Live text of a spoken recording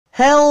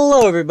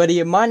Hello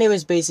everybody, my name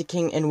is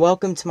basicking and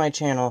welcome to my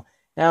channel.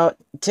 Now,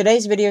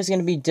 today's video is going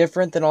to be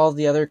different than all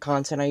the other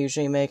content I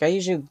usually make. I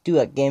usually do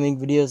like gaming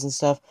videos and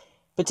stuff,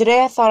 but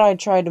today I thought I'd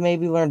try to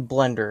maybe learn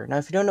Blender. Now,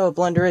 if you don't know what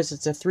Blender is,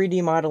 it's a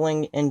 3D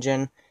modeling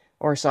engine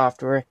or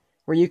software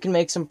where you can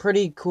make some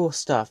pretty cool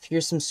stuff.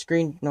 Here's some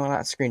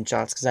not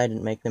screenshots because I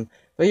didn't make them,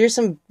 but here's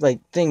some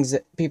like things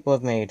that people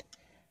have made.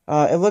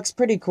 It looks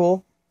pretty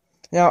cool.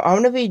 Now,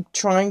 I'm going to be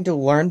trying to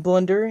learn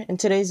Blender in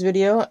today's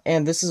video,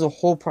 and this is a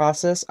whole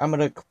process. I'm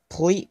a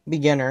complete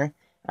beginner.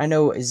 I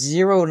know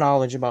zero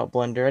knowledge about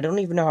Blender. I don't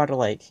even know how to,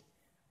 like,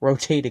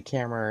 rotate a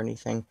camera or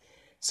anything.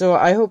 So,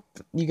 I hope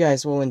you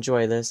guys will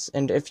enjoy this,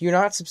 and if you're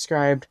not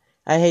subscribed,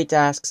 I hate to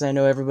ask because I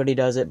know everybody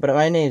does it, but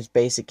my name is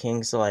Basic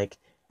King, so, like,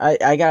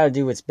 I gotta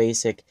do what's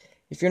basic.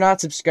 If you're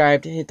not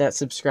subscribed, hit that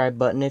subscribe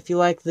button. If you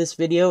like this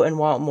video and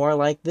want more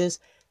like this,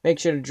 make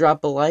sure to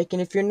drop a like,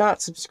 and if you're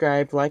not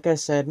subscribed, like I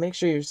said, make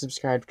sure you're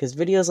subscribed, because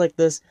videos like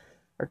this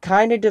are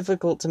kind of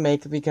difficult to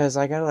make, because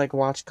I gotta, like,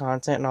 watch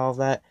content and all of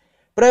that,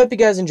 but I hope you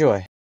guys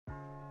enjoy.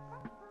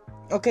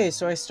 Okay,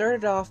 so I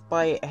started off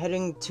by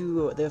heading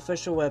to the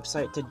official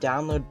website to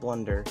download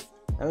Blender.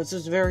 Now, this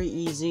was very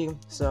easy,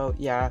 so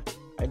yeah,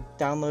 I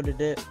downloaded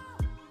it,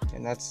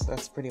 and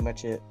that's pretty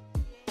much it.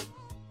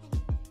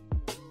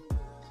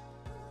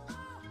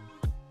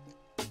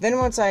 Then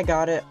once I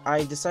got it,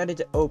 I decided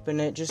to open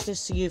it just to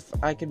see if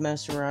I could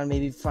mess around,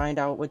 maybe find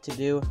out what to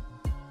do.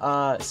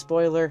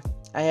 Spoiler,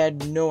 I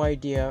had no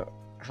idea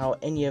how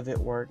any of it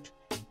worked,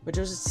 which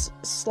was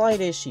a slight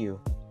issue.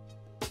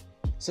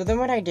 So then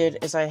what I did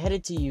is I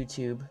headed to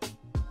YouTube.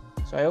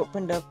 So I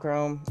opened up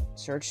Chrome,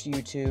 searched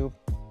YouTube,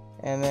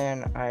 and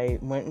then I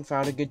went and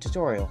found a good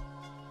tutorial.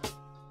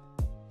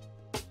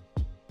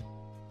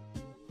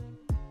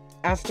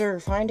 After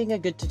finding a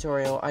good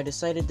tutorial, I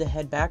decided to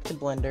head back to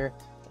Blender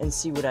and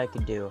see what I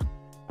could do.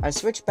 I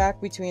switched back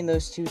between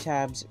those two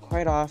tabs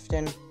quite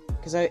often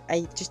because I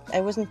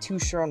wasn't too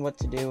sure on what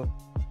to do.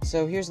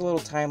 So here's a little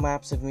time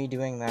lapse of me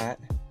doing that.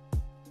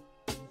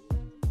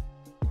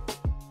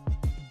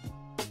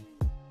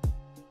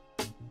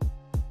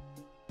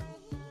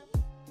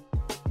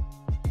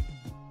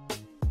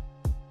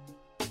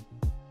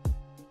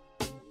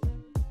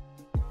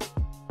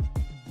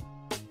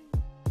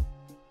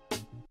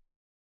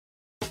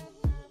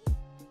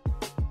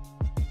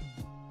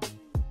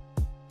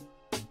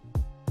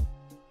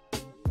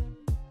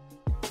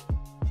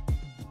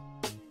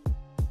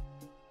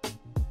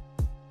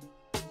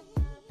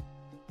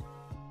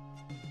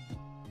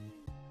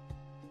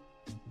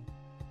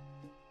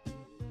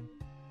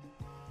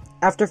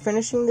 After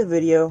finishing the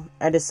video,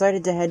 I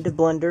decided to head to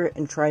Blender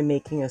and try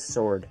making a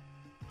sword.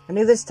 I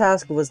knew this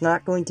task was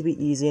not going to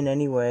be easy in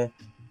any way,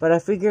 but I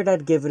figured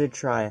I'd give it a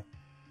try.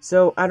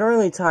 So I don't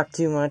really talk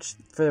too much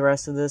for the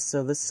rest of this,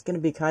 so this is going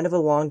to be kind of a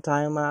long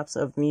time lapse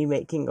of me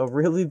making a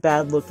really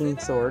bad looking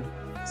sword.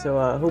 So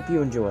hope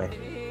you enjoy.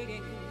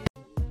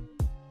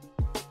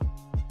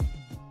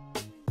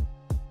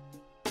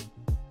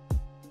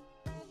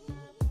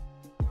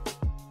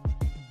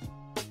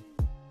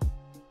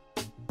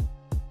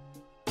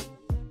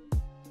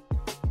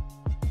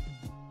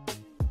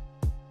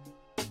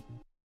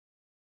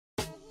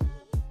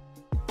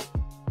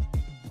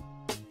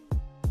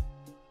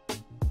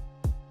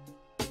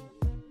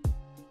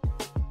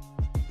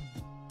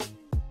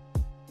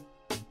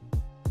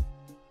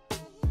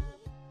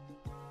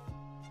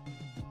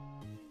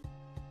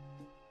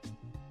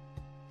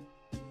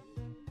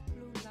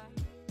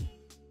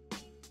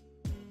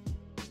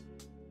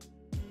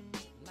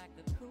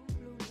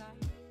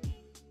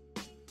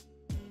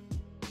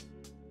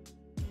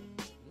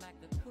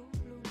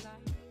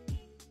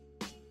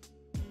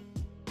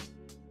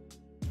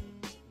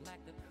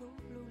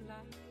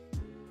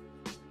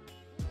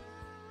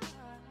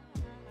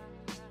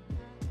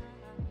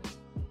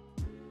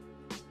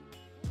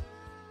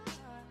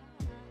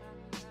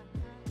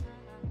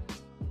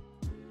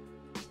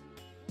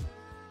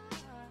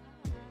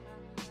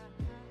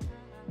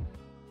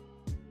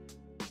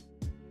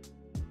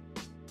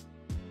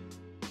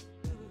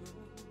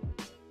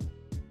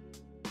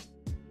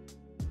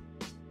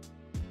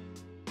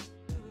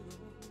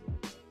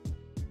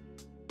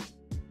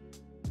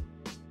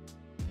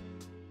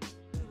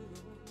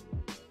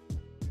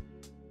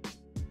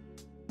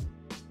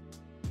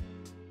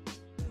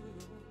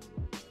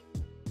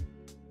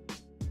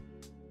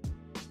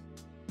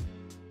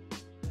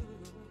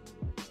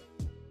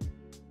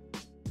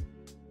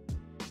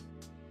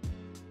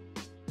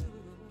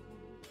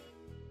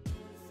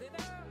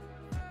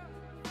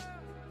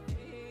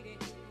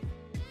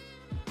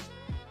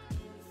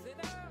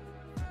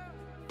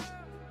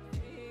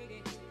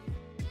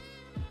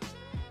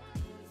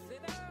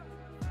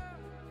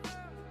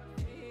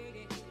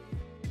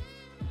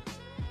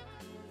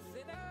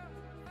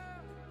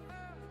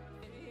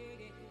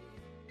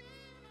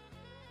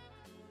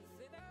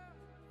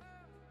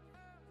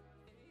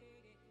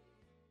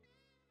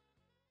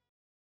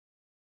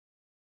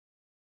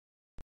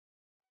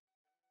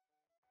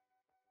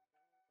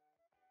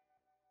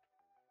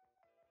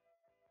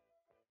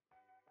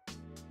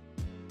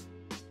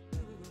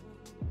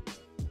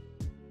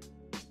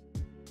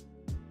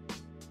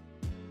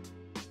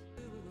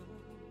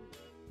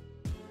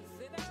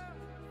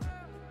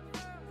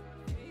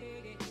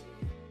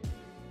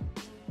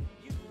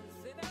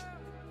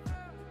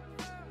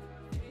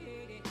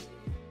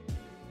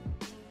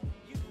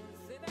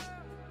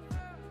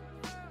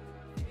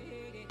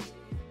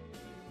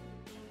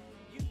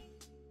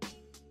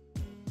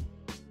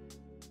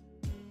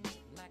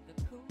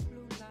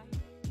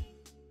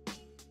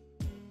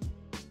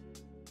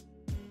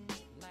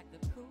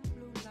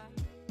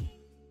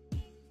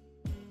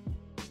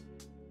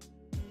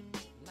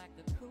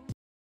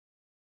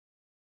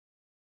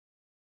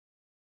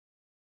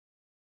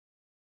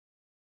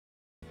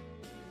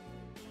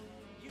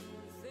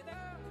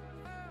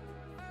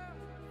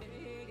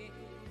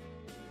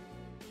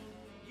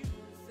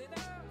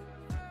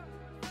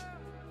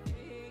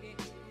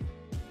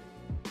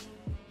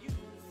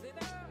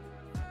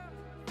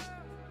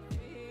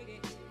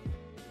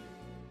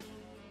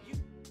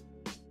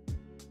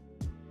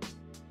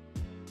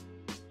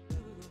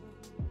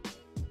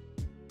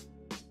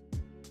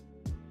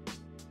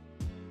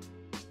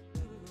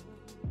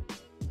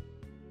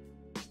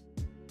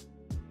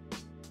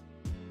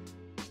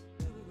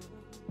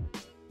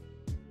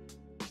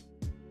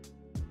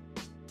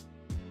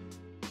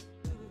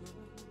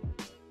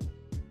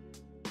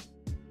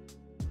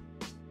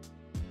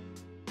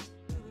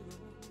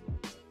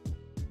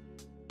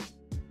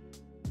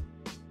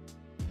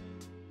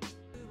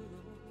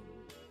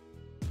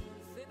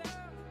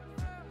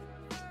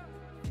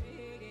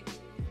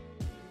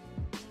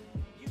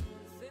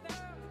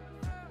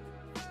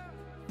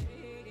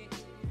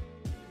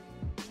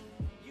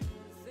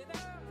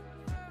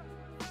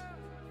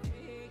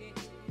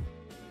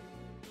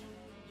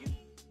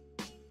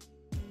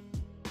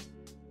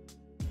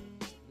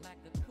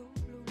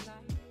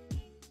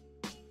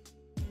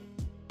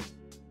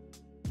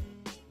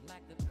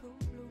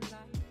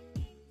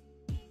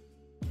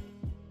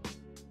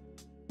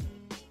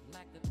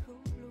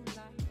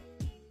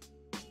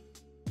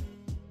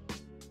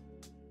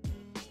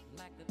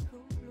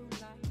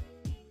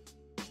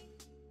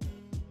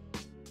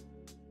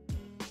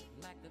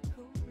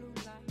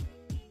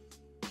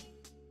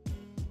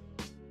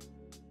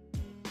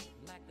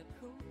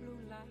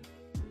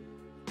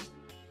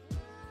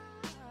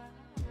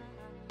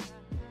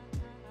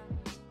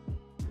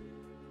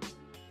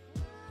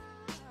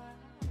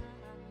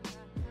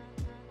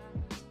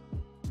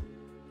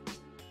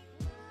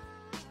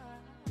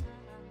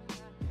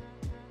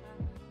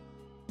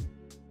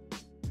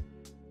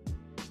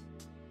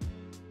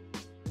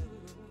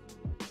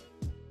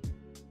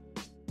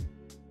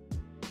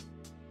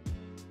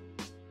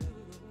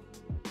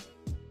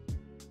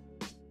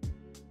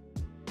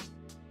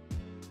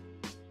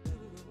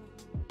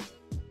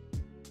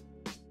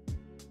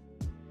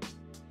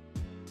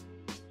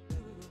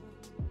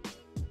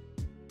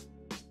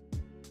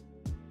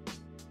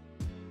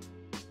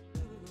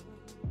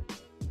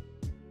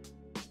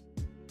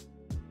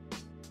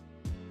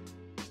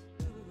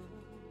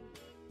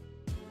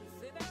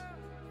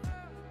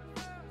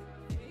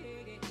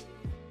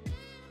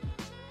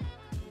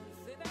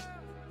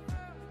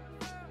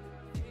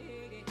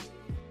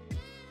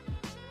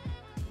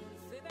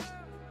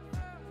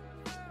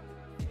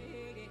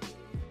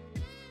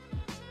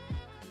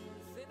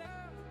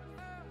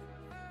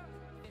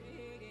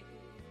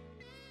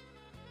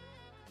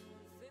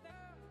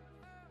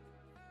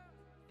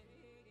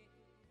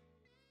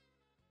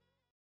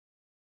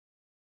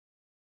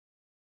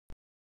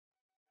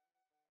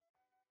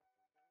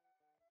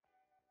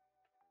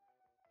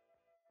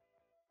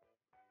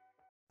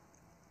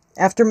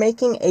 After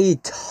making a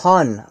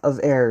ton of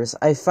errors,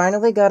 I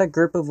finally got a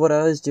grip of what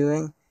I was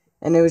doing,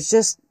 and it was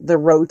just the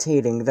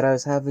rotating that I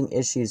was having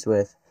issues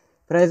with.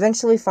 But I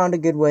eventually found a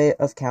good way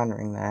of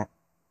countering that.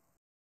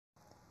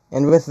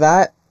 And with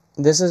that,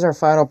 this is our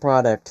final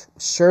product.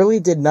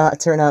 Surely did not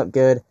turn out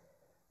good,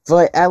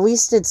 but at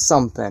least it's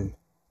something.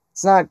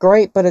 It's not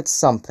great, but it's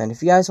something.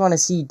 If you guys want to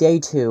see day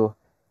 2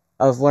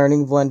 of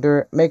learning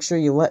Blender, make sure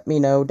you let me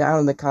know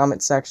down in the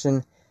comment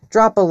section.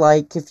 Drop a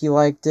like if you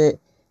liked it.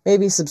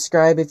 Maybe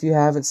subscribe if you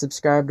haven't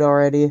subscribed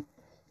already.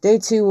 Day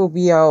 2 will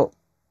be out,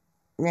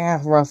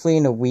 roughly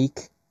in a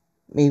week.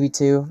 Maybe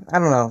 2. I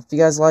don't know. If you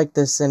guys like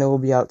this, then it will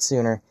be out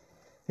sooner.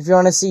 If you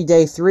want to see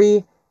day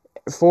 3,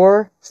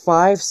 4,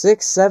 5,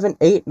 6, 7,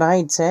 8,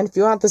 9, 10, if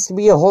you want this to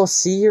be a whole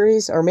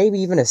series, or maybe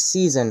even a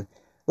season,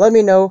 let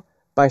me know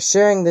by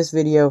sharing this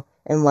video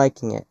and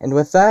liking it. And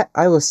with that,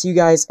 I will see you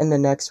guys in the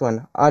next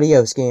one.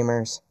 Adios,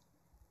 gamers.